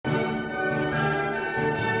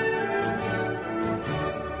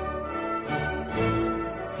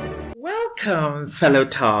Welcome, fellow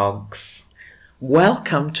Togs.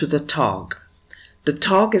 Welcome to The Tog. The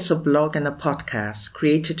Tog is a blog and a podcast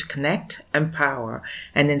created to connect, empower,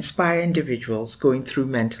 and inspire individuals going through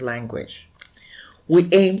mental anguish. We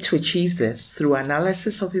aim to achieve this through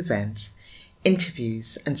analysis of events,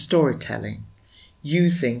 interviews, and storytelling,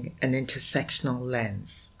 using an intersectional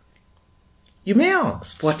lens. You may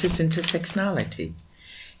ask, what is intersectionality?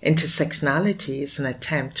 Intersectionality is an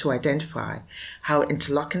attempt to identify how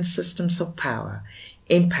interlocking systems of power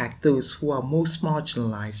impact those who are most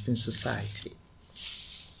marginalized in society.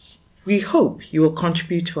 We hope you will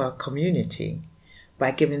contribute to our community by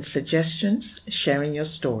giving suggestions, sharing your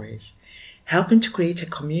stories, helping to create a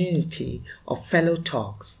community of fellow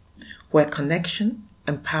Togs where connection,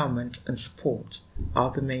 empowerment, and support are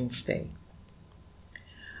the mainstay.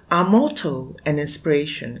 Our motto and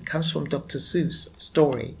inspiration comes from Dr. Seuss'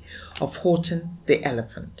 story of Horton the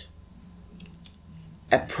elephant.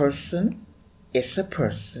 A person is a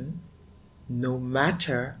person, no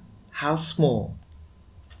matter how small.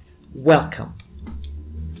 Welcome.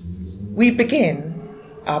 We begin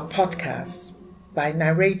our podcast by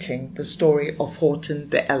narrating the story of Horton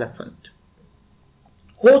the elephant.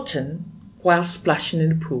 Horton, while splashing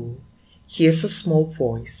in the pool, hears a small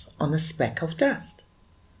voice on a speck of dust.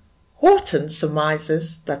 Horton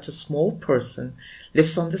surmises that a small person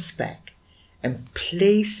lives on the speck and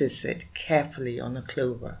places it carefully on a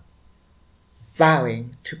clover,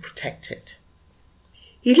 vowing to protect it.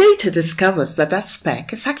 He later discovers that that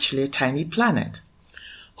speck is actually a tiny planet,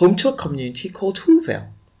 home to a community called Whoville,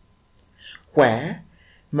 where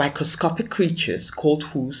microscopic creatures called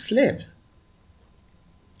Whos live.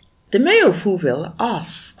 The mayor of Whoville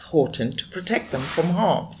asks Horton to protect them from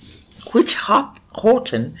harm, which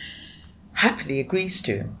Horton happily agrees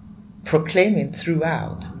to, proclaiming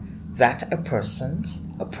throughout that a person's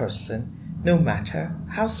a person, no matter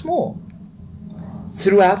how small.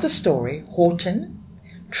 Throughout the story, Horton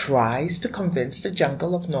tries to convince the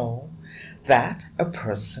jungle of Nole that a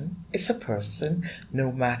person is a person,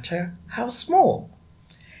 no matter how small,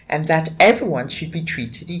 and that everyone should be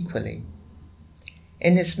treated equally.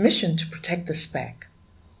 In his mission to protect the speck,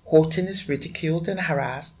 Horton is ridiculed and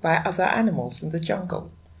harassed by other animals in the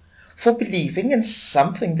jungle for believing in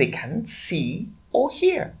something they can't see or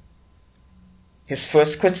hear. His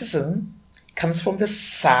first criticism comes from the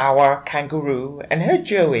sour kangaroo and her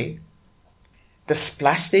Joey. The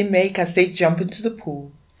splash they make as they jump into the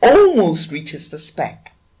pool almost reaches the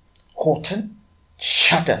speck. Horton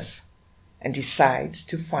shudders and decides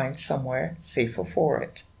to find somewhere safer for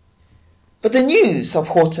it. But the news of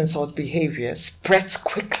Horton's odd behavior spreads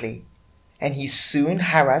quickly, and he's soon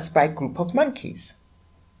harassed by a group of monkeys.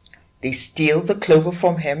 They steal the clover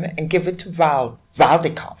from him and give it to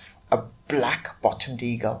Valdikov, a black-bottomed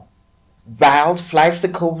eagle. Val flies the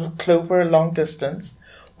clover a long distance,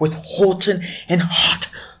 with Horton in hot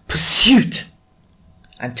pursuit,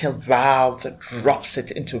 until Val drops it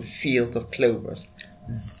into a field of clovers.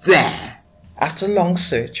 There! After a long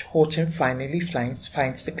search, Horton finally finds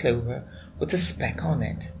the clover with a speck on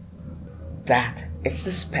it. That is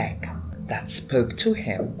the speck that spoke to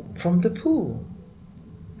him from the pool.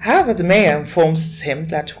 However, the mayor informs him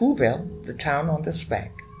that Whoville, the town on the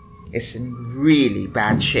speck, is in really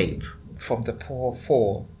bad shape from the poor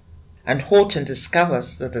fall, and Horton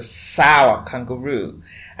discovers that the sour kangaroo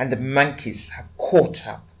and the monkeys have caught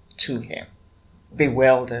up to him.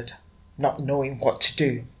 Bewildered, not knowing what to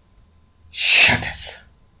do, shudders.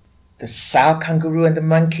 The sour kangaroo and the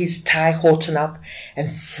monkeys tie Horton up and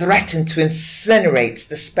threaten to incinerate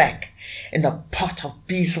the speck in a pot of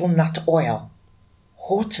bezel nut oil.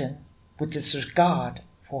 Horton, with disregard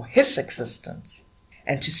for his existence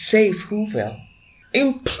and to save Whoville,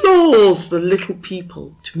 implores the little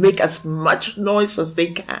people to make as much noise as they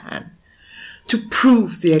can to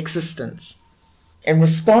prove their existence. In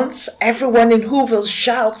response, everyone in Whoville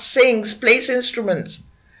shouts, sings, plays instruments,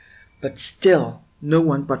 but still no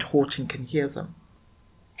one but Horton can hear them.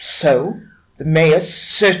 So the mayor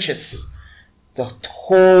searches the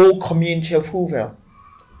whole community of Whoville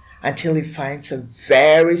until he finds a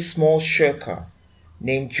very small shirker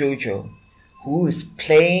named Jojo, who is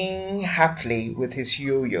playing happily with his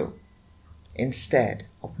yo-yo instead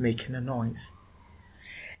of making a noise.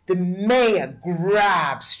 The mayor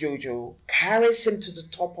grabs Jojo, carries him to the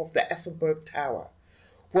top of the Effenberg Tower,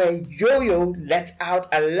 where Yo-Yo lets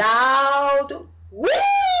out a loud whoop,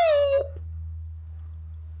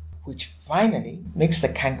 which finally makes the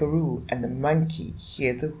kangaroo and the monkey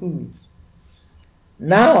hear the whoos.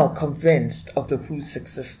 Now convinced of the who's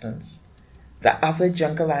existence, the other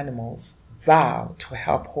jungle animals vow to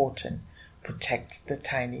help Horton protect the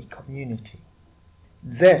tiny community.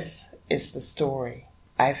 This is the story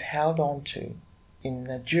I've held on to in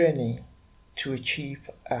the journey to achieve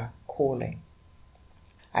a calling.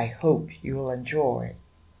 I hope you will enjoy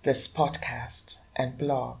this podcast and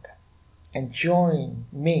blog and join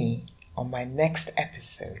me on my next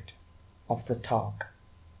episode of The Talk.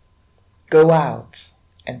 Go out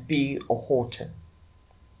and be a Horton.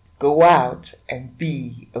 Go out and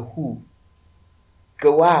be a Who.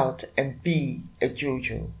 Go out and be a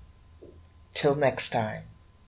Jojo. Till next time.